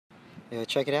Yeah,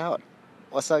 check it out.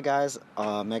 What's up, guys?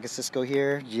 Mega Cisco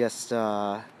here, just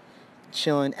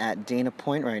chilling at Dana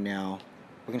Point right now.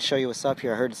 We're gonna show you what's up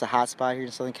here. I heard it's a hot spot here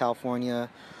in Southern California.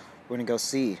 We're gonna go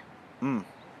see.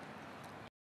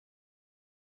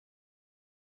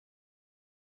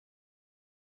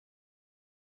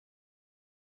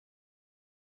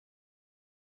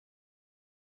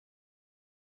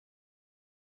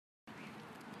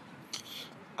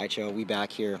 Alright, y'all, we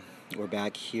back here. We're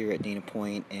back here at Dana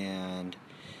Point, and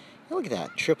look at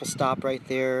that triple stop right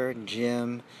there.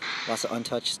 Gym, lots of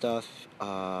untouched stuff.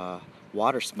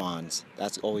 Water spawns.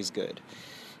 That's always good.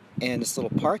 And this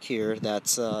little park here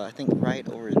that's I think right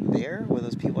over there where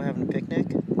those people are having a picnic,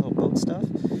 little boat stuff.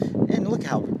 And look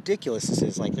how ridiculous this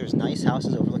is. Like, there's nice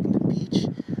houses overlooking the beach.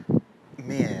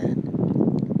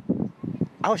 Man,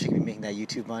 I wish I could be making that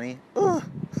YouTube money. Ugh.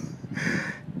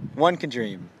 One can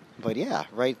dream. But yeah,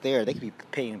 right there, they could be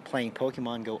playing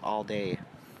Pokemon Go all day.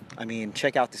 I mean,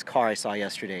 check out this car I saw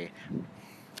yesterday.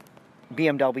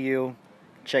 BMW.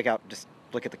 Check out, just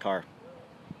look at the car.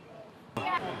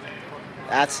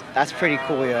 That's pretty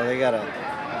cool, yo. They got a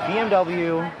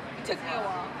BMW. It took me a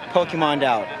while. Pokemon'd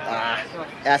out.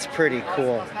 That's pretty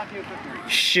cool.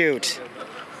 Shoot.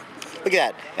 Look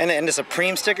at that. And the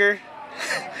Supreme sticker.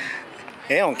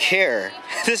 They don't care.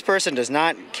 This person does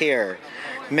not care.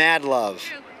 Mad love.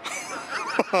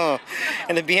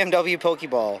 And the BMW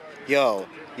Pokeball. Yo.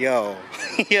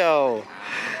 Yo.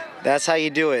 That's how you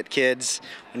do it, kids.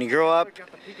 When you grow up.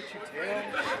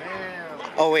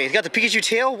 Oh wait, he's got the Pikachu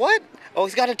tail? What? Oh,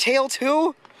 he's got a tail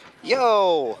too?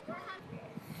 Yo!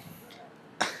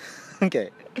 Okay,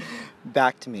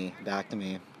 back to me,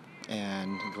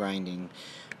 and grinding.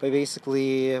 But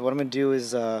basically, what I'm gonna do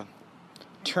is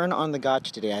turn on the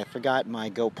gacha today. I forgot my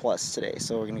Go Plus today,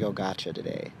 so we're gonna go gacha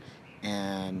today.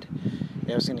 And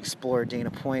yeah, I was gonna explore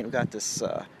Dana Point. We got this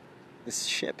this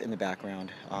ship in the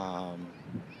background.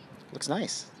 Looks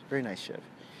nice, very nice ship.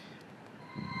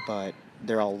 But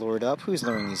they're all lured up. Who's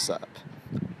luring these up?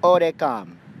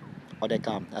 Odekam.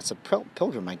 That's a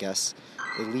pilgrim, I guess.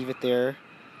 They leave it there.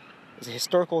 It's a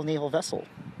historical naval vessel.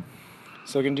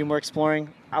 So we're gonna do more exploring.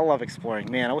 I love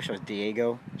exploring. Man, I wish I was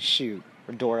Diego. Shoot.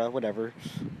 Or Dora, whatever.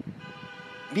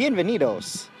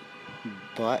 Bienvenidos.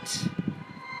 But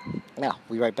now,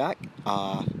 we'll be right back.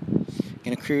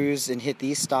 Gonna cruise and hit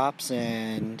these stops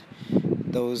and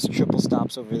those triple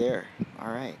stops over there.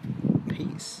 Alright.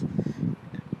 Peace.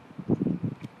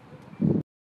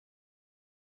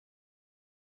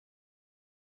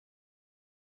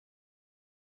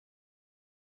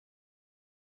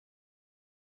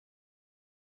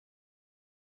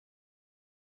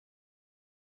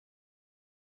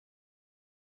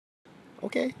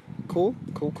 Okay, cool.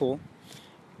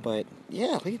 But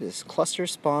yeah, look at this. Cluster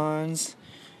spawns,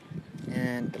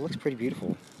 and it looks pretty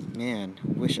beautiful. Man,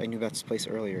 wish I knew about this place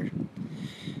earlier.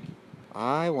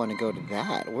 I want to go to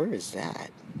that. Where is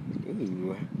that?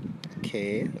 Ooh.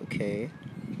 Okay.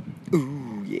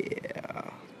 Ooh, yeah.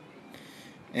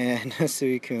 And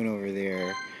Suicune over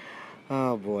there.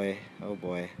 Oh boy.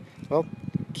 Well,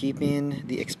 keeping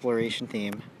the exploration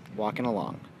theme, walking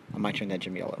along. I might turn that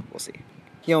gym yellow. We'll see.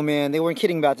 Yo, man, they weren't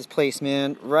kidding about this place,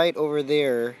 man. Right over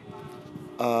there.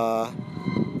 Let's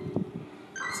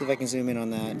see if I can zoom in on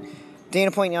that.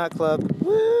 Dana Point Yacht Club.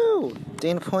 Woo!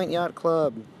 Dana Point Yacht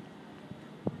Club.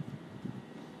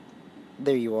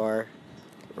 There you are.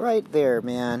 Right there,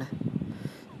 man,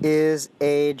 is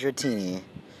a Dratini.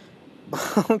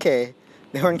 Okay,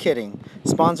 they weren't kidding.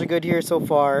 Spawns are good here so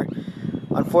far.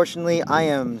 Unfortunately,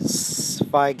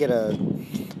 if I get a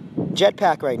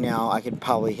jetpack right now, I could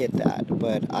probably hit that,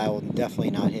 but I will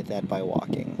definitely not hit that by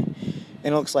walking.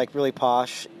 And it looks like really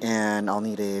posh, and I'll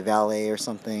need a valet or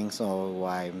something, so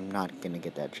I'm not gonna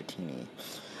get that Dratini.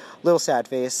 Little sad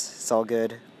face, it's all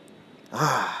good.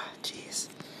 Jeez.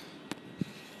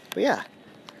 But yeah,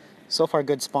 so far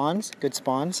good spawns. Good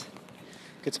spawns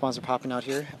are popping out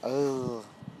here. Oh,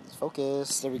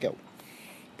 focus, there we go.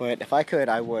 But if I could,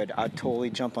 I'd totally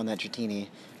jump on that Dratini.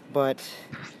 But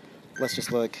let's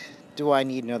just look. Do I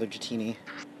need another Dratini?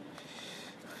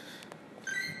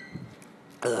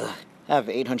 I have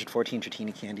 814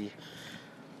 Dratini candy.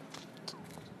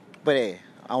 But hey,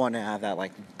 I want to have that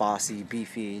like bossy,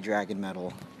 beefy dragon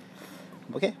metal.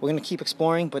 Okay, we're gonna keep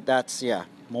exploring, but that's, yeah,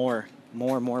 more.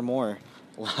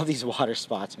 Love these water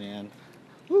spots, man.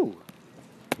 Woo!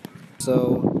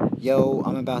 So, yo,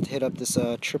 I'm about to hit up this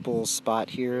triple spot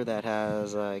here that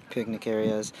has like picnic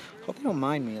areas. Hope they don't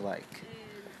mind me like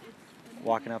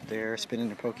walking up there, spinning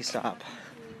the Pokestop.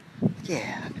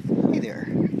 Yeah, hey there.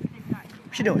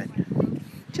 What you doing?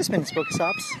 Just spinning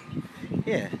Pokestops.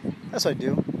 Yeah, that's what I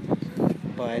do.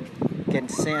 But Getting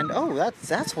sand. Oh,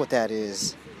 that's what that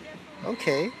is.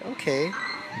 Okay, okay.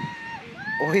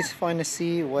 Always fun to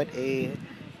see what a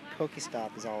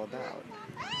Pokestop is all about.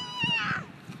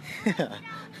 Yeah,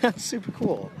 that's super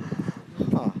cool.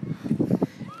 Huh.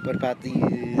 What about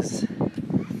these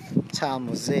tile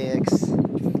mosaics?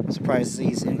 I'm surprised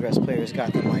these Ingress players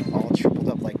got them like all tripled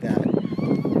up like that.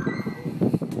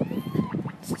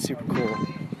 It's super cool.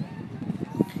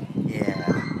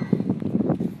 Yeah.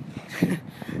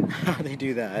 How do they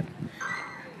do that?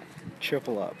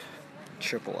 Triple up.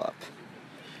 Triple up.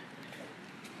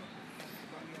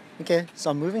 Okay, so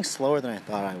I'm moving slower than I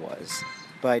thought I was.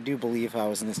 But I do believe I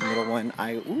was in this middle one.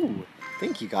 Ooh,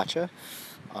 thank you, gotcha.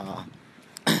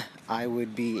 I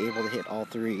would be able to hit all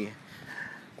three.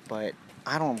 But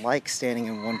I don't like standing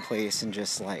in one place and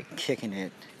just like kicking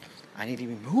it. I need to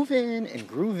be moving and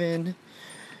grooving.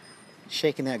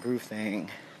 Shaking that groove thing.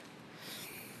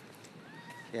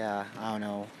 Yeah, I don't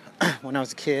know. When I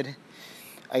was a kid,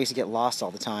 I used to get lost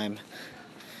all the time.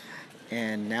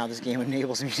 And now this game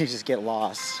enables me to just get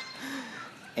lost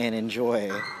and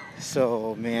enjoy.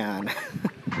 So, man,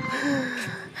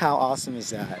 how awesome is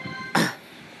that?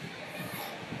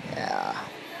 Yeah.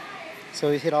 So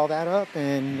we hit all that up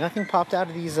and nothing popped out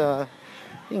of these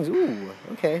things. Ooh,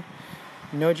 okay.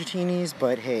 No Dratinis,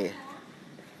 but hey,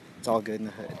 it's all good in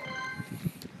the hood.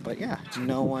 But yeah,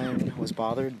 no one was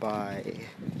bothered by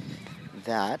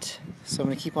that. So I'm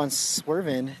going to keep on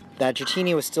swerving. That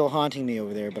Dratini was still haunting me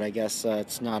over there, but I guess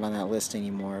it's not on that list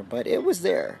anymore. But it was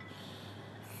there.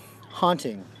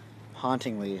 Haunting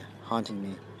me.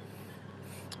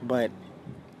 But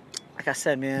like I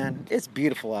said, man, it's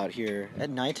beautiful out here. At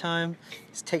nighttime,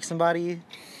 just take somebody,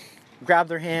 grab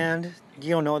their hand. You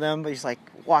don't know them, but you just like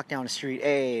walk down the street.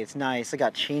 Hey, it's nice. I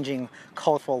got changing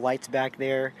colorful lights back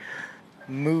there.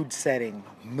 Mood setting.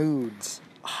 Moods.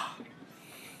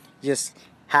 Just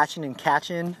hatching and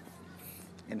catching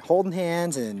and holding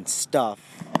hands and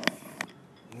stuff.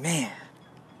 Man,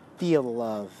 feel the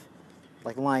love.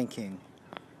 Like Lion King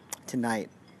tonight.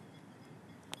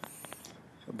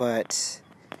 But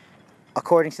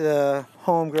according to the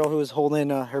homegirl who was holding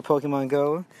her Pokemon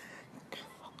Go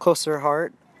close to her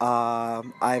heart,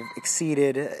 I've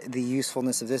exceeded the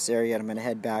usefulness of this area, and I'm going to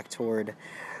head back toward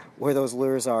where those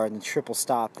lures are and the triple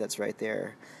stop that's right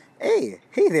there. Hey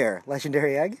there,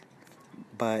 legendary egg.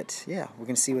 But yeah, we're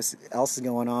going to see what else is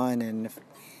going on, and if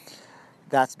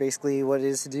that's basically what it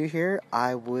is to do here,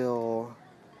 I will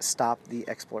stop the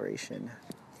exploration.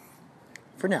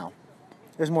 For now.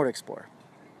 There's more to explore.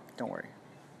 Don't worry.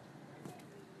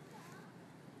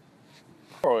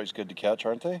 They're always good to catch,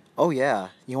 aren't they? Oh yeah.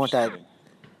 You want that?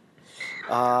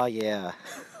 Yeah.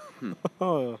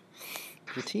 Oh,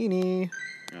 Dratini.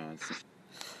 No, it's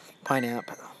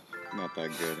Pineapple. not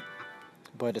that good.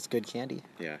 But it's good candy.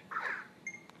 Yeah.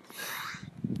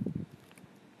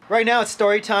 Right now it's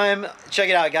story time. Check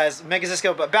it out, guys. Mega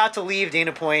Cisco about to leave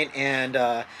Dana Point, and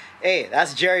hey,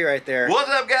 that's Jerry right there. What's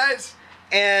up, guys?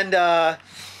 And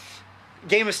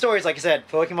game of stories, like I said,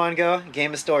 Pokemon Go,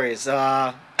 game of stories.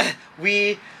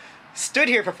 We stood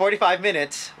here for 45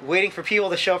 minutes waiting for people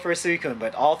to show for a Suicune,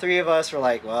 but all three of us were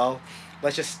like, well,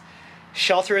 let's just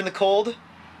shelter in the cold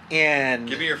and...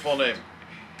 Give me your full name.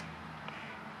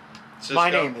 Cisco.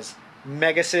 My name is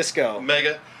Mega Cisco.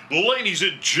 Mega. Ladies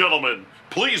and gentlemen,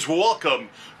 please welcome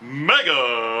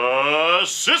Mega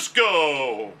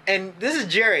Cisco. And this is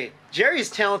Jerry. Jerry is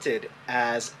talented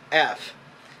as F.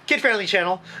 Kid-friendly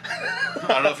channel. I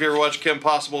don't know if you ever watched Kim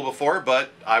Possible before,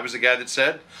 but I was the guy that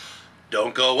said,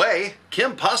 don't go away.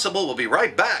 Kim Possible will be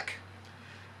right back.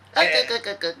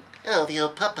 Oh, the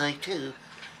old Popeye, too.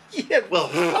 Yeah. Well,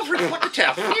 Alfred, what the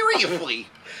tap? Seriously.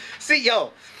 See,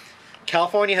 yo,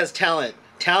 California has talent.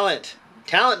 Talent,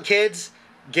 kids.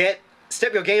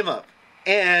 Step your game up.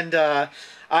 And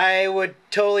I would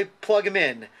totally plug him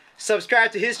in.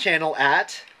 Subscribe to his channel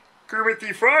at... Kermit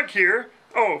the Frog here.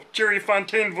 Oh, Jerry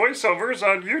Fontaine voiceovers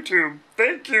on YouTube.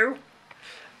 Thank you.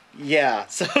 Yeah,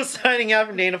 so signing out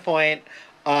from Dana Point.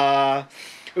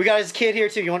 We got his kid here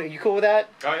too. You cool with that?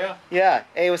 Oh, yeah. Yeah.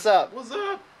 Hey, what's up? What's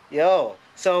up? Yo.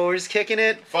 So we're just kicking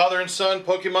it. Father and son,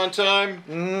 Pokemon time.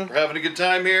 We're having a good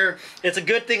time here. It's a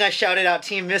good thing I shouted out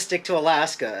Team Mystic to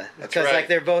Alaska. Because right. like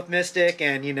they're both Mystic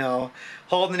and, you know,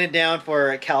 holding it down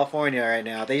for California right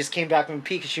now. They just came back from a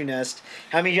Pikachu nest.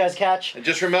 How many did you guys catch? And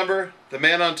just remember, the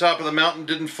man on top of the mountain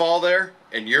didn't fall there,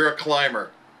 and you're a climber.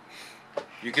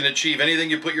 You can achieve anything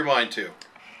you put your mind to.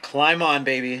 Climb on,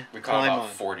 baby. We caught Climb about on.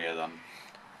 40 of them.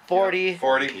 40,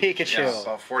 40 Pikachu. Yes.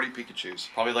 About 40 Pikachus.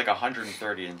 Probably like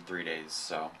 130 in 3 days.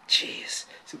 So Jeez.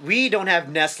 So we don't have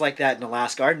nests like that in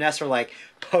Alaska. Our nests are like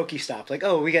Pokestops. Like,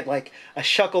 oh, we get like a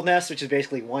shuckle nest, which is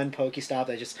basically one Pokestop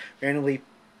that just randomly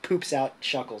poops out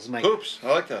shuckles. I'm like, Oops, I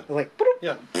like that. they're like, boop.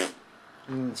 Yeah,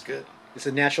 that's good. It's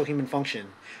a natural human function.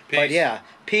 Peace. But yeah,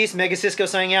 peace. Mega Cisco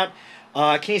signing out.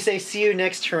 Can you say "see you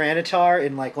next Tyranitar"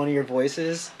 in like one of your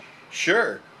voices?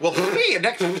 Sure. Well, see you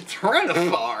next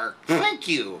Tyranitar. Thank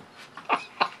you.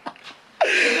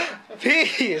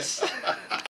 Peace.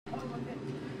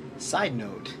 Side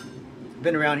note: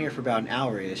 been around here for about an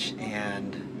hour-ish,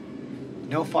 and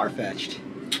no Farfetch'd.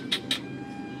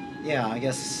 Yeah, I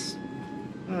guess.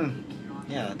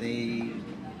 Yeah,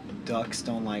 ducks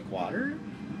don't like water.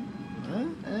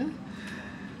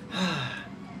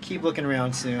 Keep looking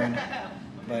around soon,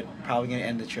 but probably gonna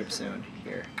end the trip soon.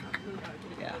 Here,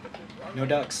 yeah, no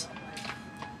ducks.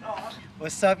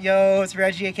 What's up, yo? It's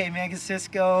Reggie, aka Mega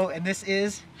Cisco, and this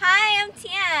is Hi, I'm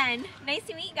Tian. Nice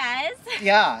to meet you guys.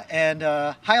 yeah, and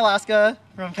hi Alaska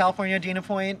from California, Dana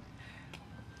Point,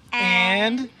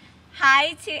 and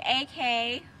hi to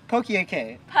AK. Pokey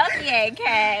AK. Pokey AK.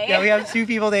 Yeah, we have two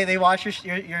people. They watch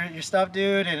your stuff,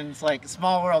 dude, and it's like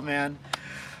small world, man.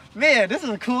 Man, this is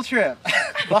a cool trip.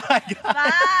 Bye, guys.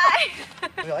 Bye.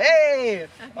 Hey.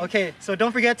 Okay, so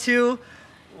don't forget to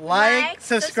like,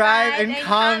 subscribe, and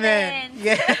comment.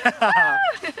 Yeah.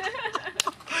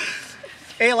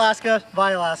 Hey, Alaska.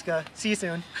 Bye, Alaska. See you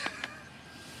soon.